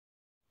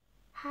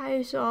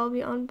Hi, so I'll be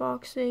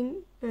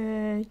unboxing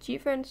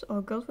GFRIEND's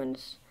or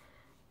Girlfriend's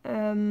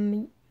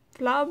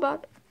flower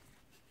pot,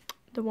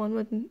 the one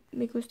with Me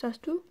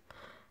Gustas too.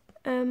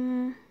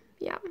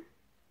 Yeah,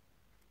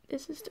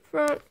 this is the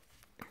front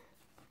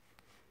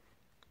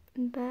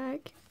and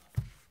back,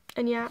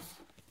 and yeah,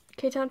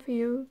 K-Town for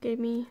You gave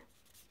me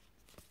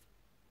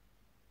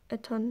a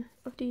ton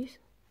of these,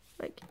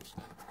 like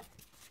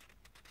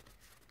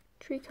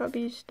 3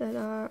 copies that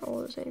are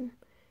all the same.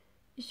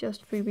 It's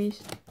just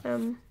freebies.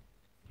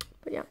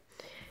 But yeah.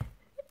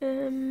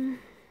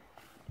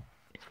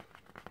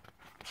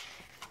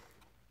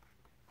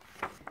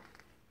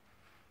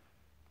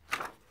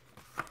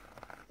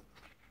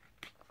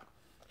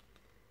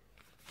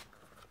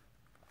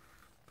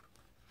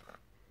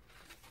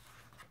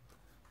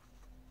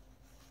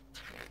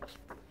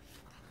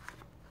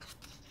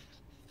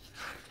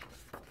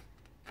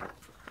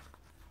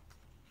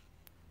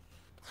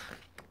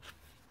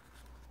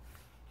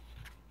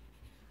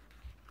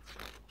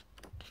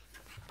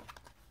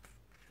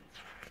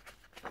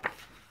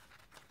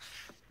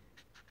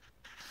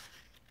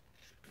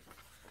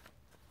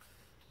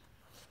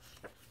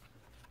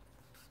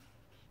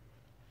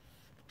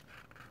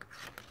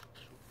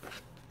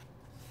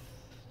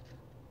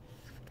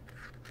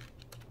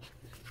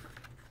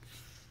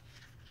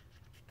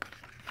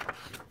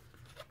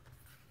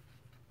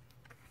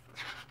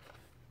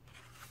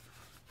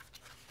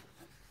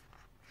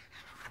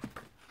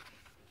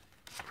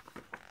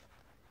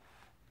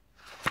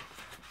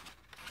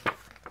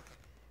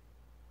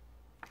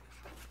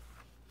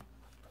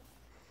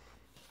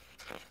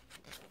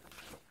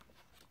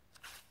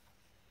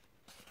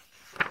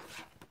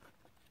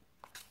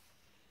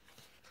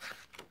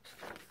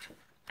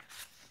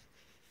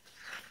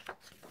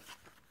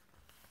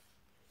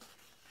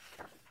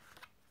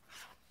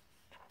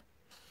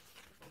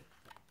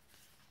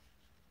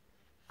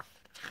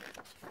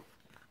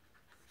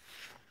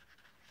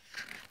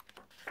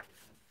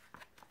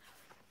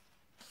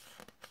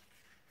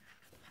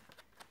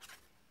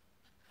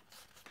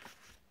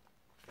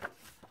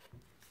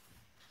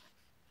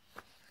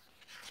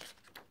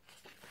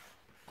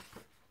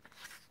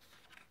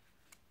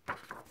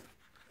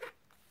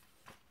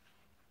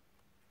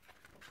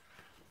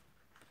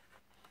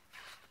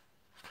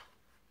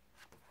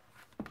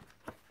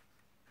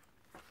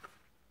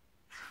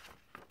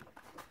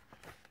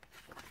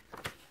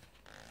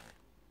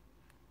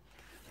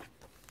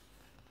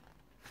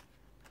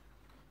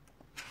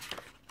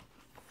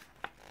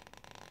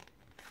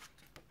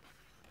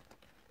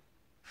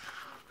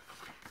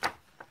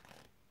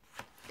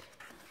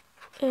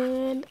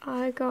 And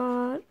I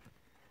got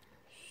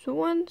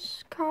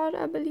Suwan's card,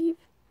 I believe.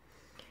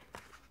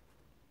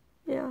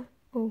 Yeah.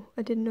 Oh,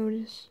 I didn't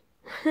notice.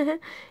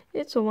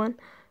 It's a one.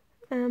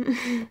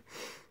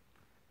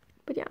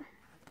 But yeah,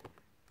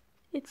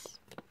 it's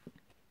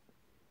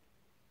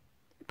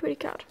a pretty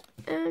card.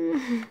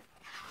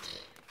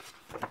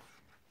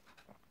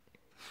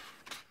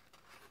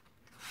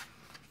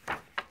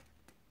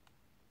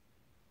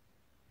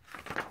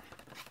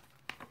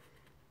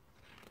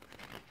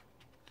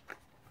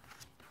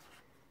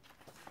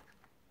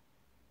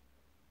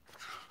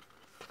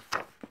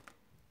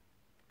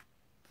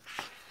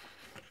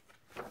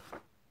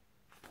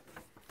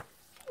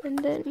 And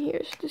then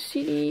here's the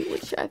CD,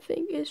 which I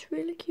think is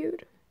really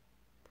cute.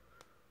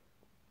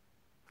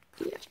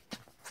 Yeah.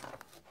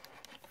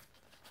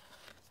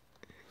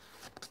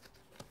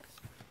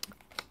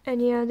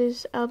 And yeah,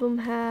 this album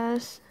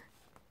has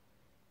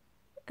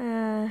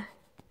 5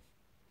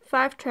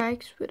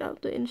 tracks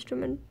without the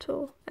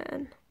instrumental,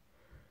 and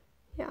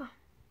yeah,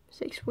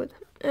 6 with.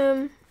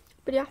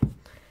 But yeah,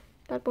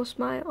 that was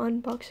my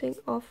unboxing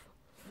of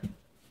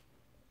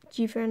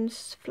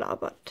GFRIEND's flower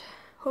pot.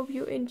 Hope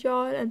you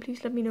enjoyed, and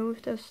please let me know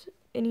if there's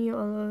any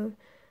other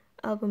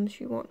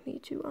albums you want me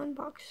to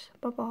unbox.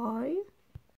 Bye bye.